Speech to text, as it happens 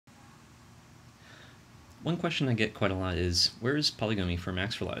One question I get quite a lot is, where is polygome for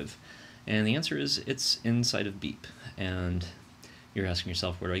maxforlive? And the answer is, it's inside of Beap. And you're asking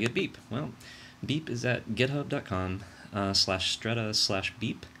yourself, where do I get Beap? Well, Beap is at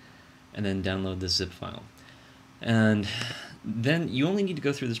github.com/strata/beap, and then download this zip file. And then you only need to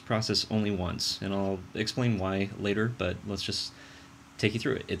go through this process only once, and I'll explain why later, but let's just take you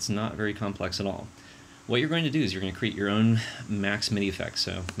through it. It's not very complex at all. What you're going to do is you're going to create your own max MIDI effect.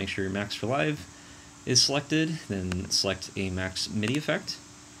 So make sure your maxforlive is selected, then select a max MIDI effect,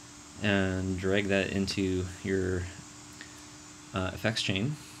 and drag that into your effects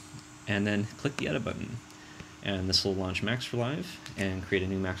chain, and then click the edit button. And this will launch maxforlive and create a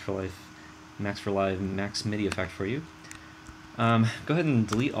new maxforlive max MIDI effect for you. Go ahead and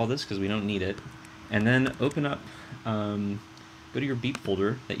delete all this because we don't need it, and then open up, go to your Beap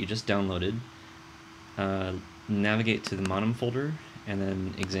folder that you just downloaded, navigate to the monom folder, and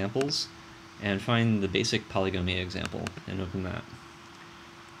then examples, and find the basic polygome example and open that.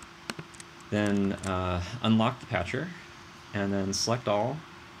 Then unlock the patcher, and then select all,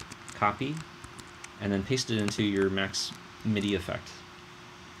 copy, and then paste it into your max MIDI effect.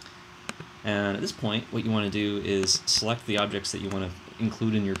 And at this point, what you want to do is select the objects that you want to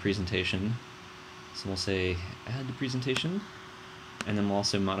include in your presentation. So we'll say add to presentation, and then we'll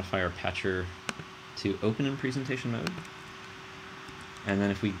also modify our patcher to open in presentation mode. And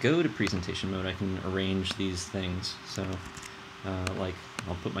then if we go to presentation mode, I can arrange these things. So like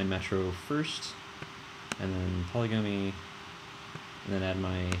I'll put my metro first, and then polygome, and then add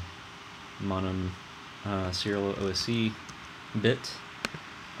my monom serial OSC bit.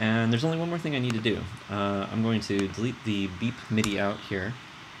 And there's only one more thing I need to do. I'm going to delete the Beap MIDI out here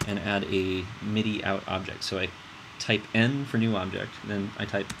and add a MIDI out object. So I type N for new object, then I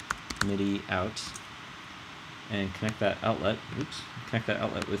type MIDI out, and connect that outlet. Connect that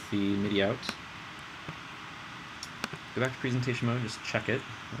outlet with the MIDI out. Go back to presentation mode, just check it.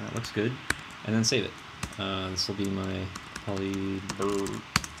 That looks good, and then save it. This will be my polybird.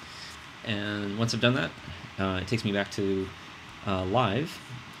 And once I've done that, it takes me back to live,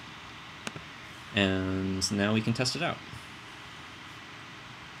 and now we can test it out.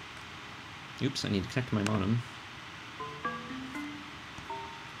 Oops, I need to connect to my monom.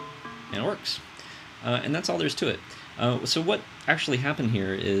 And it works. And that's all there's to it. So what actually happened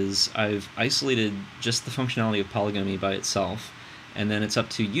here is I've isolated just the functionality of polygome by itself, and then it's up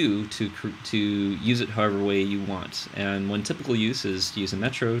to you to use it however way you want. And one typical use is to use a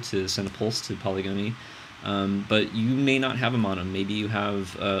metro to send a pulse to polygome, but you may not have a monom. Maybe you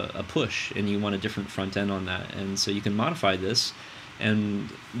have a push and you want a different front end on that, and so you can modify this. And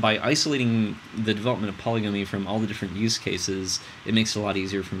by isolating the development of polygome from all the different use cases, it makes it a lot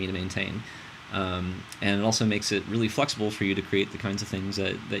easier for me to maintain. And it also makes it really flexible for you to create the kinds of things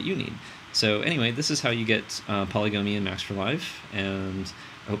that you need. So anyway, this is how you get polygome in maxforlive, and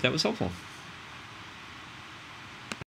I hope that was helpful.